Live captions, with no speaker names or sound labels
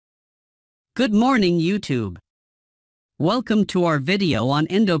Good morning, YouTube. Welcome to our video on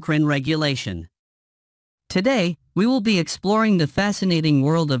endocrine regulation. Today, we will be exploring the fascinating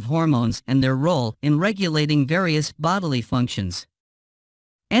world of hormones and their role in regulating various bodily functions.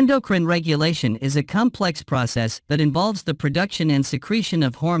 Endocrine regulation is a complex process that involves the production and secretion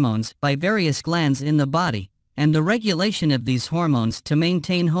of hormones by various glands in the body, and the regulation of these hormones to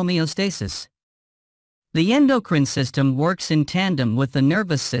maintain homeostasis. The endocrine system works in tandem with the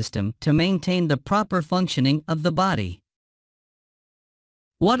nervous system to maintain the proper functioning of the body.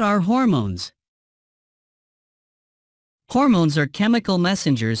 What are hormones? Hormones are chemical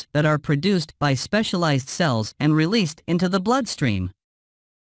messengers that are produced by specialized cells and released into the bloodstream.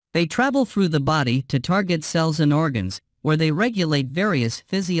 They travel through the body to target cells and organs, where they regulate various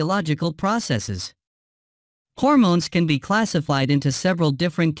physiological processes. Hormones can be classified into several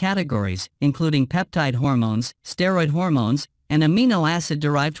different categories, including peptide hormones, steroid hormones, and amino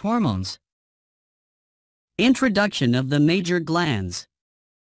acid-derived hormones. Introduction of the major glands.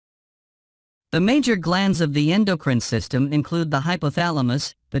 The major glands of the endocrine system include the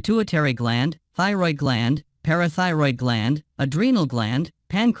hypothalamus, pituitary gland, thyroid gland, parathyroid gland, adrenal gland,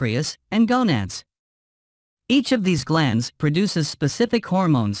 pancreas, and gonads. Each of these glands produces specific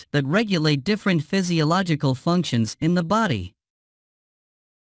hormones that regulate different physiological functions in the body.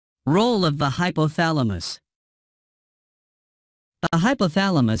 Role of the hypothalamus. The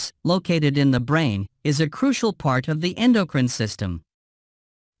hypothalamus, located in the brain, is a crucial part of the endocrine system.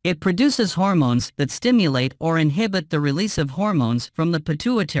 It produces hormones that stimulate or inhibit the release of hormones from the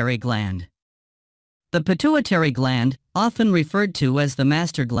pituitary gland. The pituitary gland, often referred to as the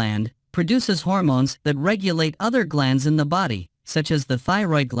master gland, produces hormones that regulate other glands in the body, such as the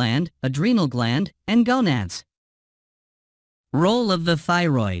thyroid gland, adrenal gland, and gonads. Role of the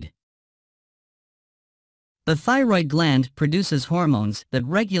thyroid. The thyroid gland produces hormones that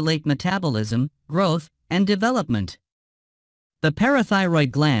regulate metabolism, growth, and development. The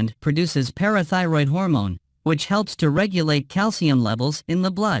parathyroid gland produces parathyroid hormone, which helps to regulate calcium levels in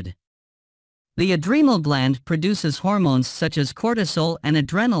the blood. The adrenal gland produces hormones such as cortisol and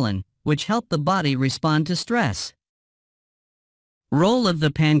adrenaline, which help the body respond to stress. Role of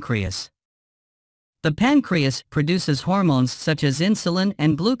the pancreas. The pancreas produces hormones such as insulin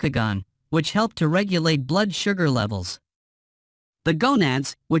and glucagon, which help to regulate blood sugar levels. The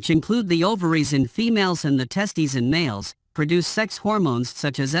gonads, which include the ovaries in females and the testes in males, produce sex hormones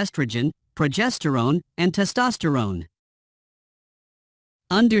such as estrogen, progesterone, and testosterone.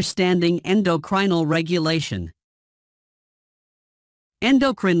 Understanding endocrinal regulation.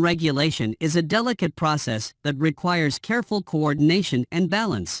 Endocrine regulation is a delicate process that requires careful coordination and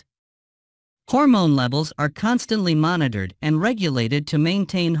balance. Hormone levels are constantly monitored and regulated to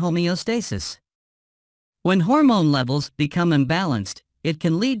maintain homeostasis. When hormone levels become imbalanced, it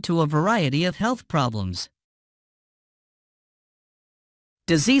can lead to a variety of health problems.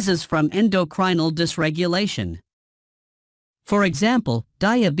 Diseases from endocrinal dysregulation. For example,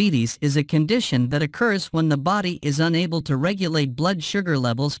 diabetes is a condition that occurs when the body is unable to regulate blood sugar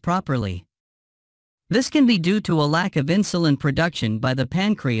levels properly. This can be due to a lack of insulin production by the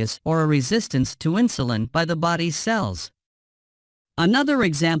pancreas or a resistance to insulin by the body's cells. Another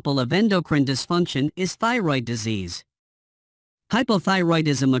example of endocrine dysfunction is thyroid disease.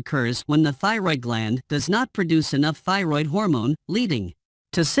 Hypothyroidism occurs when the thyroid gland does not produce enough thyroid hormone, leading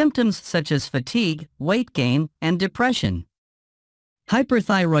to symptoms such as fatigue, weight gain, and depression.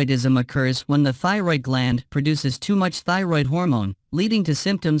 Hyperthyroidism occurs when the thyroid gland produces too much thyroid hormone, leading to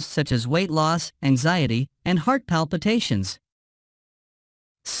symptoms such as weight loss, anxiety, and heart palpitations.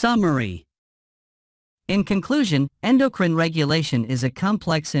 Summary. In conclusion, endocrine regulation is a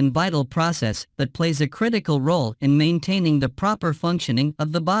complex and vital process that plays a critical role in maintaining the proper functioning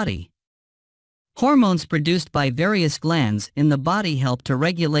of the body. Hormones produced by various glands in the body help to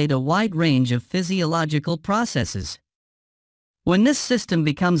regulate a wide range of physiological processes. When this system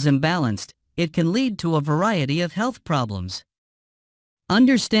becomes imbalanced, it can lead to a variety of health problems.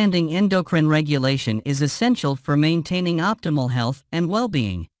 Understanding endocrine regulation is essential for maintaining optimal health and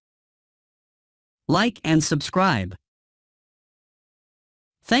well-being. Like and subscribe.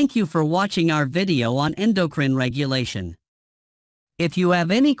 Thank you for watching our video on endocrine regulation. If you have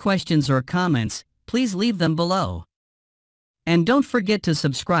any questions or comments, please leave them below. And don't forget to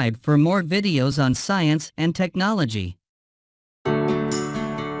subscribe for more videos on science and technology.